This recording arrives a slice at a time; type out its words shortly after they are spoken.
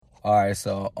All right,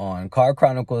 so on Car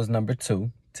Chronicles number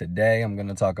 2, today I'm going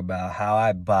to talk about how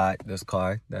I bought this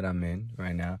car that I'm in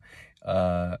right now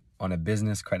on a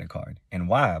business credit card and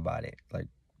why I bought it. Like,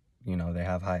 they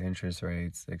have high interest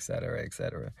rates, et cetera, et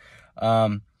cetera.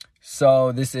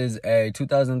 So this is a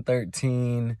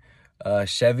 2013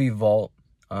 Chevy Volt.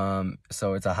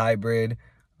 So it's a hybrid,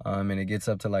 and it gets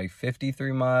up to like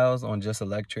 53 miles on just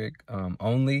electric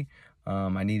only.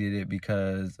 I needed it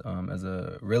because as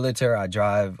a realtor, I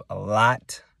drive a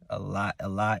lot. So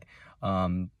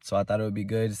I thought it would be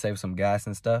good to save some gas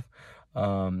and stuff.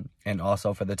 And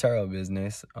also for the Turo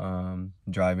business,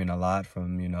 driving a lot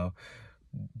from,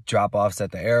 drop-offs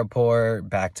at the airport,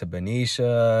 back to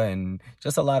Benicia, and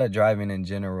just a lot of driving in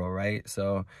general, right?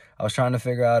 So I was trying to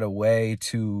figure out a way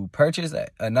to purchase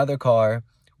another car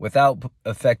without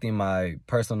affecting my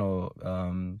personal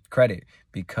credit,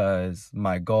 because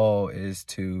my goal is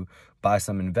to buy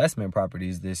some investment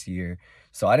properties this year.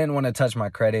 So I didn't want to touch my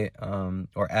credit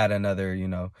or add another,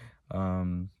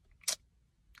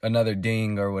 another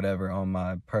ding or whatever on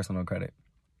my personal credit.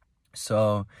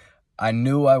 So I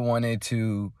knew I wanted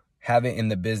to have it in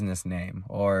the business name,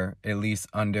 or at least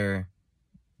under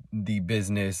the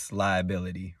business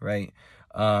liability, right?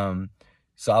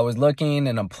 So I was looking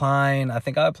and applying. I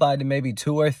think I applied to maybe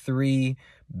 2 or 3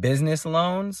 business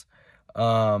loans.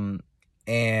 And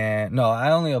no,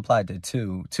 I only applied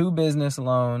to 2 business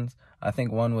loans. I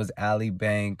think one was Ally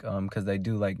Bank, because they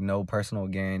do like no personal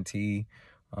guarantee.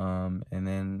 And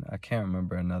then I can't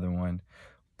remember another one.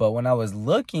 But when I was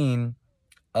looking,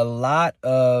 a lot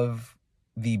of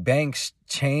the banks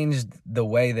changed the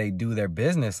way they do their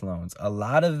business loans. A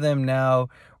lot of them now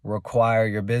require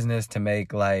your business to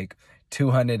make like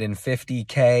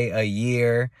 $250K a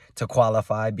year to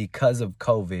qualify because of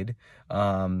COVID.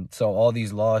 So all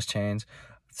these laws changed.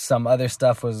 Some other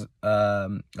stuff was, a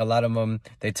lot of them,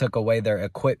 they took away their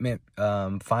equipment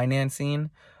financing.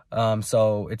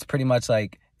 So it's pretty much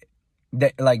like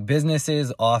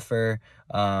businesses offer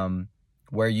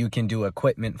where you can do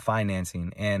equipment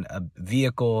financing, and a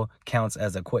vehicle counts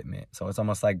as equipment. So it's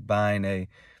almost like buying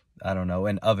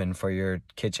an oven for your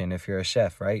kitchen if you're a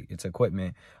chef, right? It's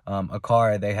equipment. A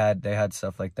car, they had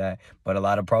stuff like that, but a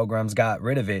lot of programs got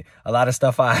rid of it. A lot of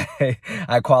stuff I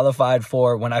qualified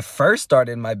for when I first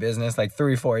started my business like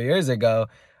 3-4 years ago,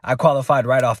 I qualified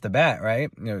right off the bat, right?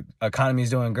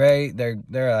 Economy's doing great. They're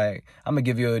like, I'm gonna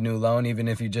give you a new loan even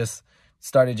if you just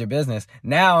started your business.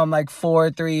 Now I'm like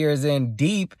 3 years in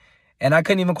deep, and I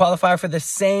couldn't even qualify for the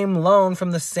same loan from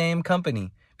the same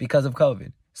company because of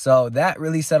COVID. So that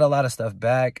really set a lot of stuff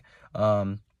back.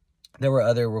 There were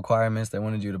other requirements. They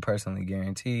wanted you to personally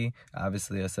guarantee.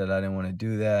 Obviously, I said I didn't want to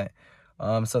do that.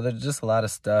 So there's just a lot of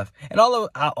stuff. And all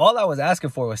I was asking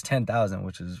for was $10,000,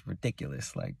 which is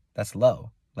ridiculous. Like, that's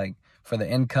low. Like, for the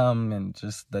income and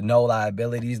just the no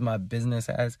liabilities my business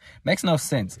has, makes no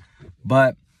sense.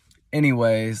 But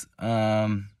anyways,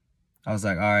 I was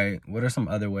like, all right, what are some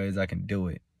other ways I can do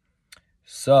it?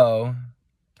 So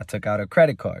I took out a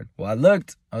credit card. Well, I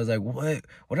was like,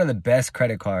 what are the best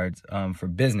credit cards for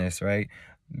business, right?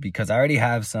 Because I already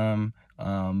have some,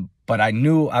 but I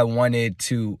knew I wanted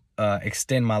to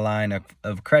extend my line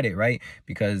of credit, right?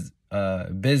 Because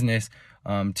business,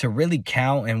 to really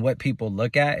count, and what people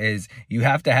look at is you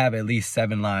have to have at least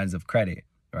 7 lines of credit,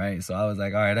 right? So I was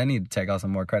like, all right, I need to take out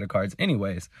some more credit cards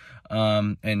anyways,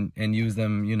 and use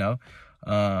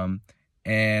them,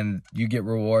 and you get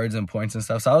rewards and points and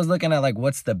stuff. So I was looking at like,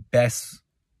 what's the best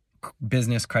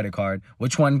business credit card?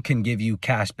 Which one can give you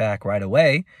cash back right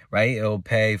away, right? It'll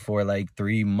pay for like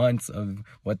 3 months of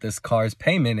what this car's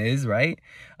payment is, right?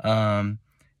 And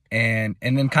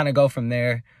then kind of go from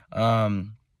there.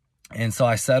 And so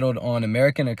I settled on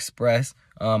American Express.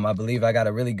 I believe I got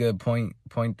a really good point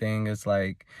thing. It's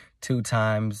like 2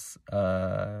 times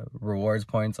rewards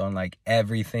points on like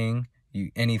anything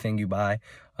you buy.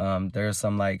 There's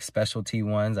some like specialty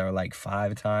ones that are like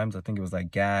 5 times. I think it was like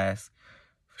gas,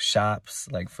 shops,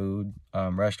 like food,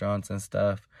 restaurants and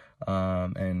stuff.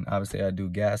 And obviously I do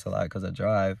gas a lot because I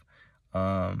drive.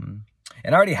 And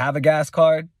I already have a gas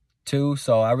card too.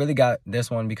 So I really got this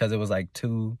one because it was like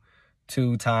two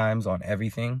times on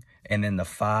everything, and then the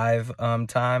 5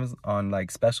 times on like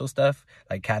special stuff,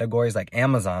 like categories, like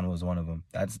Amazon was one of them.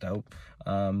 That's dope.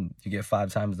 You get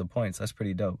 5 times the points. That's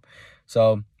pretty dope.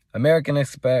 So American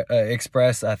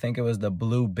Express, I think it was the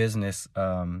Blue Business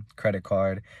credit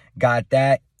card, got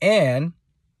that. And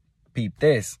peep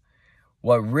this,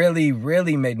 what really,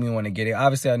 really made me want to get it,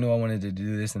 obviously I knew I wanted to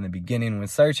do this in the beginning when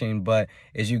searching, but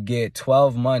is you get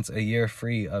 12 months, a year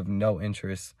free of no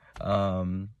interest.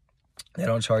 They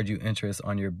don't charge you interest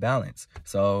on your balance.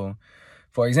 So,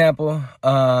 for example,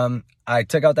 I I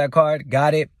took out that card,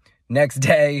 got it. Next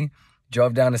day,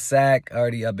 drove down to SAC.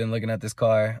 I've been looking at this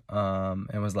car,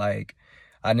 and was like,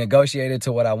 I negotiated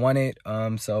to what I wanted.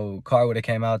 So car would have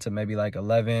came out to maybe like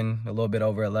 11, a little bit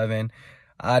over 11.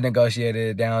 I negotiated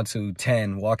it down to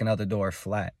 10, walking out the door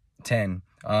flat, 10.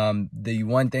 The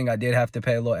one thing I did have to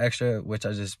pay a little extra, which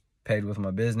I just paid with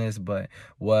my business, but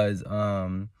was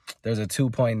there's a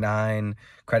 2.9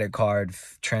 credit card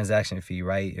transaction fee,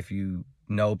 right? If you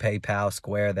know PayPal,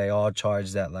 Square, they all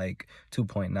charge that like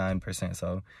 2.9%.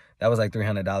 So that was like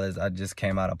 $300 I just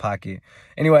came out of pocket.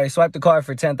 Anyway, swiped the card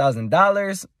for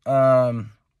 $10,000.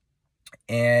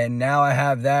 And now I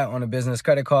have that on a business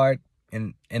credit card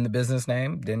in the business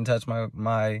name. Didn't touch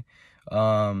my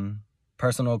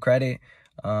personal credit.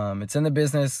 It's in the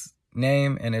business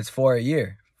name and it's for a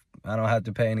year. I don't have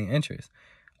to pay any interest.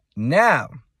 Now,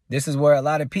 this is where a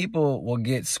lot of people will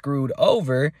get screwed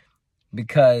over,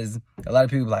 because a lot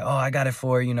of people are like, oh, I got it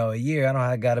for, a year. I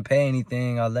don't got to pay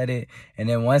anything. I'll let it. And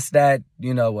then once that,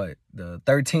 the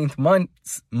 13th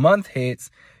month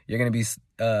hits, you're going to be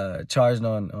charged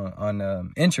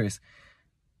on interest.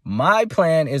 My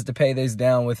plan is to pay this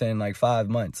down within like 5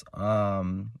 months.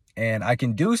 And I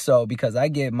can do so because I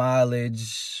get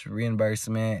mileage,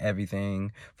 reimbursement,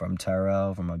 everything from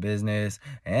Tyrell, from my business,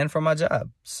 and from my job.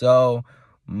 So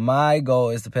my goal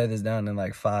is to pay this down in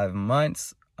like 5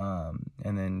 months.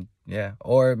 And then,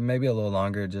 or maybe a little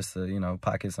longer, just to,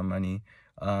 pocket some money,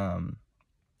 and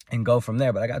go from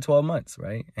there. But I got 12 months,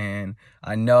 right? And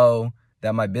I know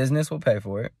that my business will pay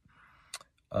for it.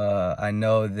 I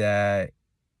know that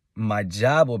my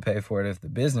job will pay for it if the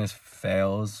business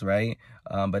fails, right?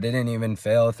 But it didn't even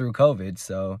fail through COVID.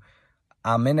 So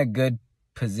I'm in a good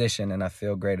position and I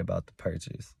feel great about the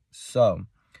purchase. So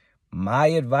my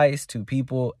advice to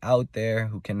people out there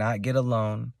who cannot get a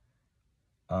loan,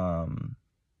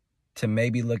 to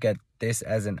maybe look at this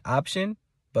as an option.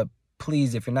 But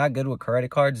please, if you're not good with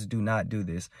credit cards, do not do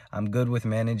this. I'm good with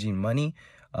managing money,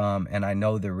 and I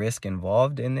know the risk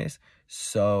involved in this.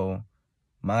 So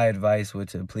my advice would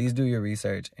to please do your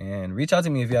research and reach out to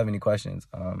me if you have any questions.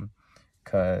 I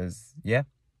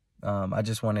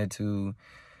just wanted to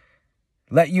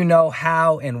let you know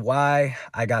how and why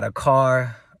I got a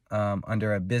car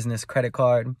under a business credit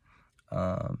card.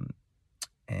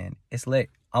 And it's lit.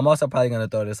 I'm also probably going to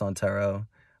throw this on Turo.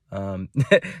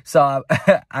 So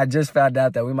I just found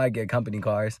out that we might get company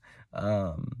cars.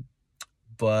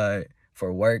 But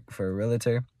for work, for a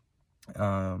realtor.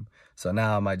 So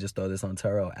now I might just throw this on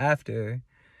Turo after.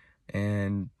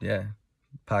 And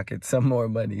pocket some more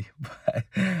money. But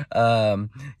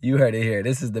you heard it here.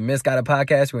 This is the Misguided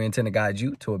Podcast. We intend to guide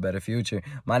you to a better future.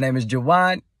 My name is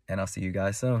Juwan, and I'll see you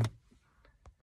guys soon.